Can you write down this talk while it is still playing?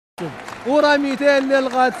يوسف، ورميتين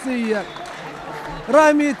للقادسية،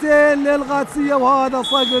 رميتين للقادسية، وهذا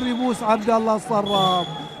صقر يبوس عبد الله الصراف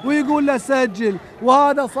ويقول له سجل.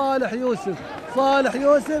 وهذا صالح يوسف،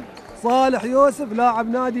 صالح يوسف لاعب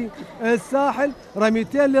نادي الساحل،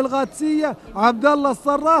 رميتين للقادسية، عبد الله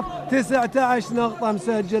الصراف 19 نقطة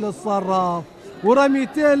مسجل الصراف،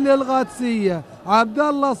 ورميتين للقادسية، عبد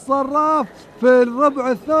الله الصراف في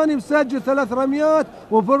الربع الثاني مسجل 3 رميات،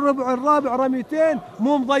 وفي الربع الرابع رميتين،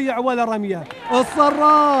 مو مضيع ولا رمية.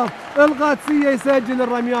 الصراف القادسية يسجل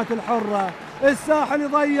الرميات الحرة، الساحل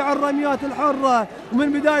يضيع الرميات الحرة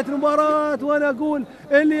من بداية المباراة، وأنا أقول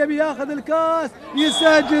اللي يبي ياخذ الكاس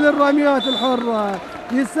يسجل الرميات الحرة.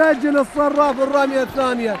 يسجل الصراف الرمية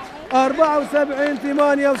الثانية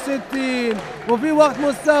 74-68، وفي وقت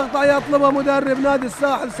مستقطع يطلبه مدرب نادي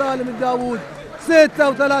الساحل سالم الداوود.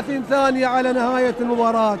 36 ثانية على نهاية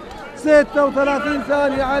المباراة، 36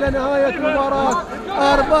 ثانية على نهاية المباراة.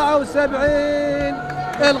 74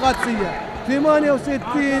 القادسية،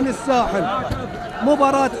 68 الساحل.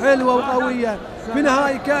 مباراة حلوة وقوية في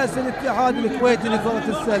نهائي كأس الاتحاد الكويتي لكرة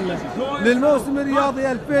السلة للموسم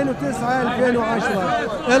الرياضي 2009-2010.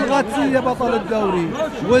 القادسية بطل الدوري،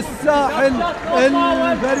 والساحل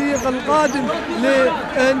الفريق القادم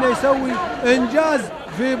لأنه يسوي إنجاز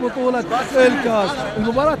في بطولة الكاس.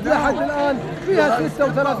 المباراة لحد الآن فيها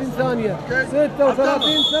 36 ثانية،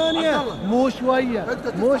 36 ثانية مو شوية،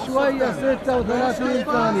 36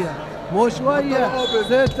 ثانية مو شوية،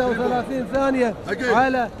 36 ثانية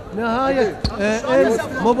على نهاية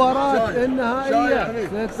المباراة النهائية.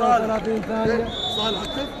 36 ثانية،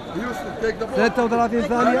 36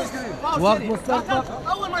 ثانية وقت مستقطع.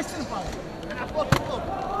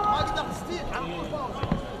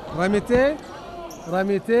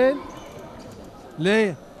 رميتين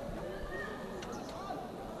ليه؟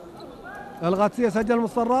 القادسية سجل من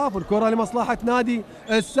الصراف، والكرة لمصلحة نادي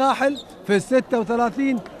الساحل في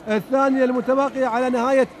 36 الثانية المتبقية على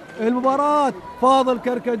نهاية المباراة. فاضل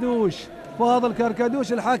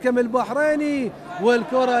كركدوش الحكم البحريني،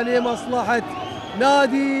 والكرة لمصلحة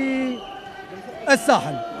نادي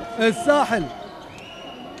الساحل.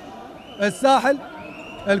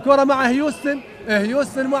 الكرة مع هيوستن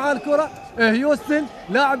مع الكرة، هيوستن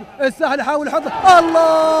لاعب الساحل يحاول يحطها،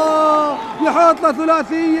 الله يحط له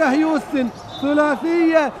ثلاثية هيوستن،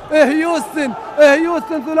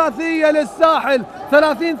 ثلاثية للساحل.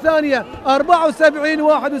 30 ثانية،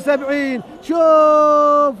 74-71.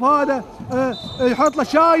 شوف هذا يحط له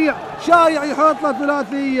شايع يحط له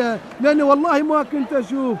ثلاثية، لأنه والله ما كنت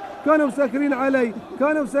أشوف، كانوا مسكرين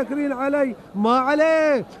علي ما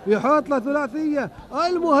عليه، يحط له ثلاثية.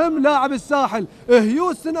 المهم لاعب الساحل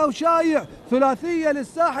هيوستن أو شايع، ثلاثية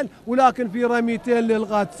للساحل، ولكن في رميتين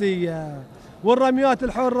للقادسية. والرميات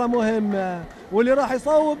الحرة مهمة، واللي راح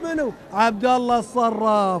يصوب منه عبد الله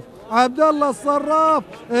الصراف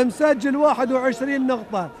مسجل 21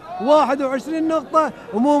 نقطة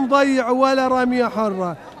ومو مضيع ولا رمية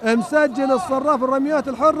حرة. مسجل الصراف الرميات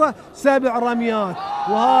الحرة 7 رميات،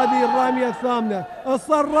 وهذه الرمية الثامنة.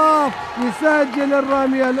 الصراف يسجل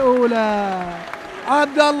الرمية الأولى،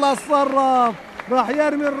 عبد الله الصراف راح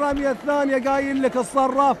يرمي الرمية الثانية. قايل لك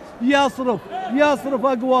الصراف يصرف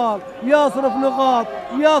أقوال، يصرف نقاط،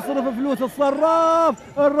 يصرف فلوس. الصراف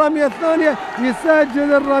الرمية الثانية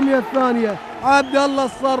يسجل الرمية الثانية عبد الله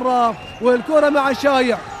الصراف، والكرة مع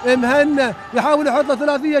شايع مهنا يحاول يحط له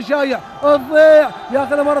ثلاثية، شايع تضيع،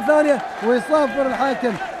 ياخذها مرة ثانية ويصفر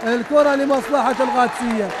الحكم. الكرة لمصلحة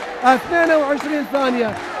القادسية. 22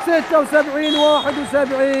 ثانية،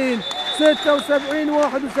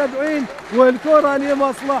 76-71، والكرة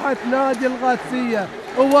لمصلحة نادي القادسية.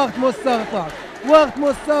 ووقت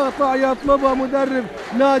مستقطع يطلبه مدرب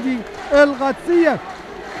نادي القادسية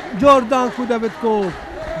جوردان كودابتكوف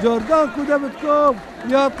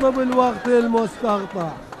يطلب الوقت المستقطع.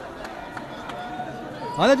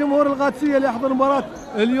 هذا جمهور القادسية اللي يحضر مباراة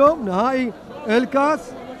اليوم نهائي الكاس.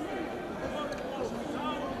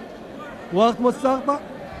 وقت مستقطع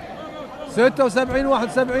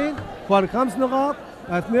 76-71، فرق 5 نقاط،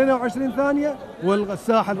 22 ثانية،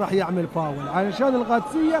 والساحل راح يعمل فاول علشان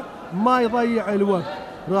القادسية ما يضيع الوقت.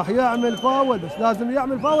 راح يعمل فاول، بس لازم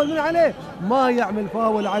يعمل فاول من عليه، ما يعمل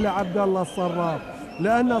فاول على عبد الله الصراف،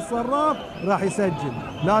 لأن الصراف راح يسجل.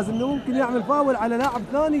 لازم ممكن يعمل فاول على لاعب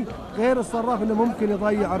ثاني غير الصراف، انه ممكن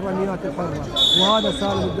يضيع الرميات الحرة. وهذا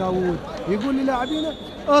سالم الداوود يقول للاعبينه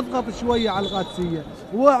اضغط شوية على القادسية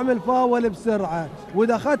واعمل فاول بسرعة،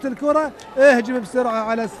 واذا اخذت الكرة اهجم بسرعة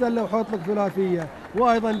على السلة وحط لك ثلاثية.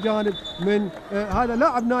 وايضا جانب من هذا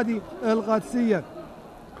لاعب نادي القادسية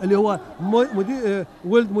اللي هو مدير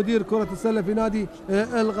ولد مدير كرة السلة في نادي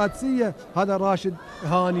القادسية، هذا راشد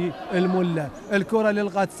هاني الملا. الكرة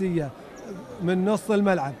للقادسية من نص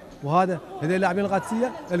الملعب، وهذا هذول لاعبين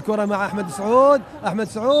القادسية. الكرة مع أحمد سعود، أحمد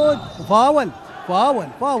سعود فاول فاول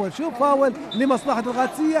فاول، شوف فاول لمصلحة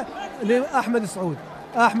القادسية لأحمد سعود.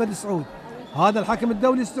 أحمد سعود هذا الحكم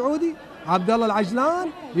الدولي السعودي عبد الله العجلان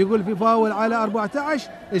يقول في فاول على 14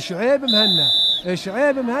 شعيب مهنا.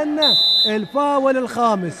 شعيب مهنا الفاول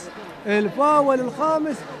الخامس، الفاول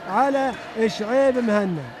الخامس على شعيب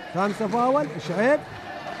مهنا. 5 فاول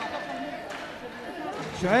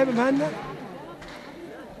شعيب مهنا،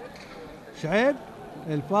 شعيب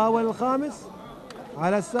الفاول الخامس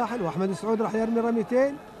على الساحل. واحمد سعود راح يرمي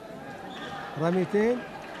رميتين.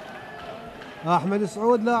 احمد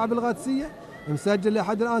سعود لاعب القادسية مسجل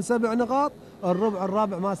لحد الان 7 نقاط. الربع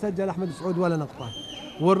الرابع ما سجل احمد سعود ولا نقطة،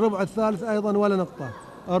 والربع الثالث ايضا ولا نقطة.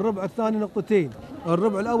 الربع الثاني نقطتين،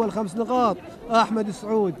 الربع الاول 5 نقاط. احمد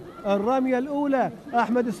سعود الرمية الاولى،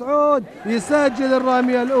 احمد سعود يسجل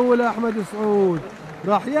الرمية الاولى. احمد سعود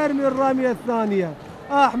راح يرمي الرمية الثانية.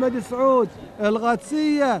 احمد سعود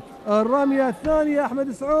القادسية الرمية الثانية،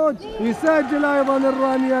 احمد سعود يسجل ايضا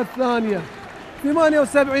الرمية الثانية.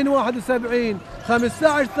 78-71،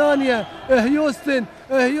 15 ثانية.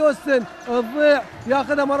 هيوستن الضيع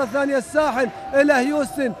ياخذها مرة ثانية الساحل إلى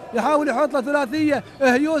هيوستن، يحاول يحط له ثلاثية.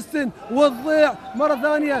 هيوستن والضيع مرة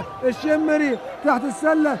ثانية. الشمري تحت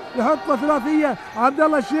السلة يحط له ثلاثية. عبد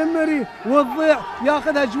الله الشمري والضيع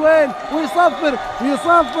ياخذها جويل ويصفر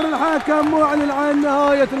الحكم معلن عن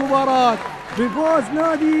نهاية المباراة بفوز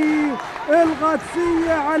نادي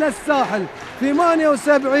القادسية على الساحل.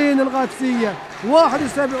 78 القادسية،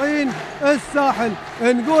 71 الساحل.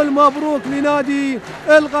 نقول مبروك لنادي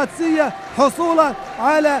القادسية حصوله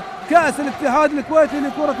على كأس الاتحاد الكويتي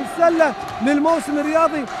لكرة السلة للموسم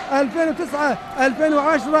الرياضي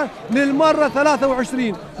 2009-2010 للمرة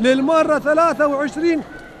 23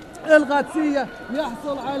 القادسية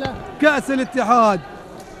يحصل على كأس الاتحاد.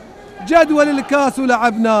 جدول الكاس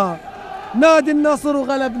ولعبناه، نادي النصر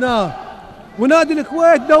وغلبناه، ونادي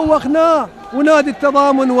الكويت دوخناه، ونادي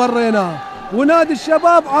التضامن وريناه، ونادي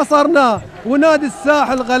الشباب عصرناه، ونادي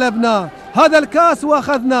الساحل غلبناه. هذا الكاس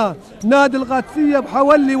واخذناه. نادي القادسية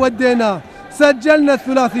بحولي وديناه، سجلنا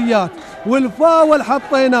الثلاثيات والفاول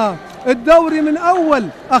حطيناه. الدوري من اول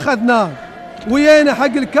اخذناه، ويينا حق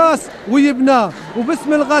الكاس ويبناه،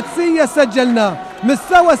 وباسم القادسية سجلناه.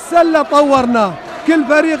 مستوى السلة طورناه، كل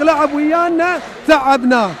فريق لعب ويانا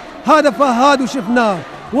تعبناه. هذا فهاد وشفناه،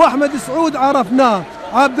 واحمد سعود عرفناه.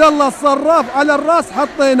 عبد الله الصراف على الراس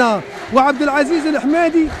حطيناه، وعبد العزيز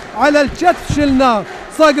الحميدي على الكتف شلناه.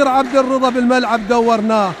 صقر عبد الرضا بالملعب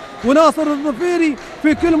دورناه، وناصر الظفيري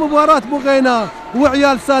في كل مباراة بغيناه.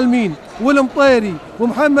 وعيال سالمين والمطيري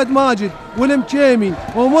ومحمد ماجد والمكيمي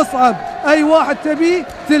ومصعب، اي واحد تبيه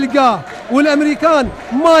تلقاه. والامريكان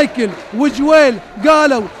مايكل وجويل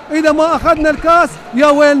قالوا اذا ما اخذنا الكاس يا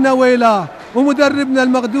ويلنا ويلاه. ومدربنا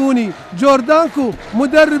المقدوني جوردانكو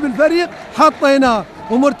مدرب الفريق حطيناه،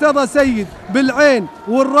 ومرتضى سيد بالعين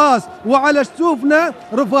والراس وعلى شتوفنا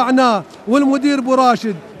رفعناه. والمدير ابو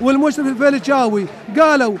راشد والمشرف الفيلتشاوي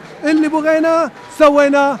قالوا اللي بغيناه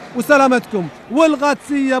سويناه وسلامتكم.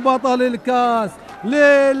 والقادسية بطل الكاس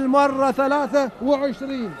للمرة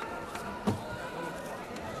 23.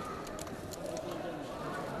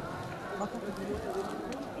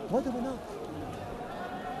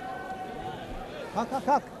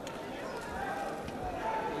 هاك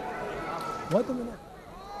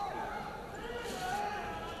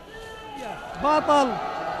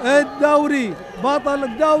بطل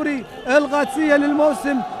الدوري القادسية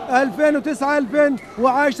للموسم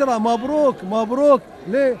 2009-2010. مبروك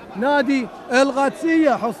لنادي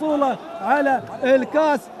القادسية حصوله على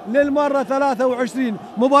الكاس للمرة 23.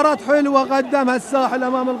 مباراة حلوة قدمها الساحل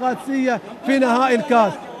أمام القادسية في نهائي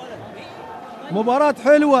الكاس. مباراة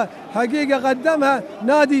حلوة حقيقة قدمها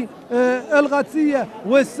نادي القادسية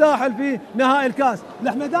والساحل في نهائي الكاس.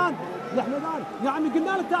 الحمدان يا عمي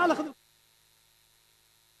قلنا لك تعال خذ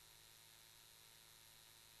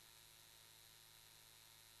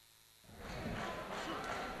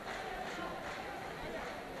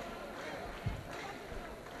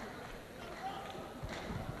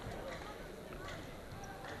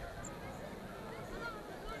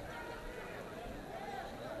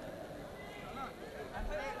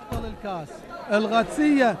الكاس.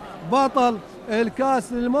 القادسية بطل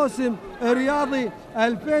الكاس للموسم الرياضي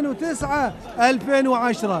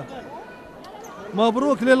 2009-2010.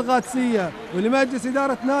 مبروك للقادسية ولمجلس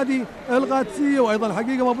إدارة نادي القادسية، وأيضا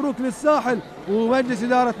حقيقة مبروك للساحل ومجلس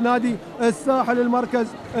إدارة نادي الساحل المركز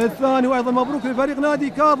الثاني، وأيضا مبروك لفريق نادي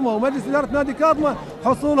كاظمة ومجلس إدارة نادي كاظمة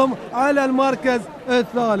حصولهم على المركز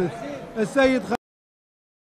الثالث. السيد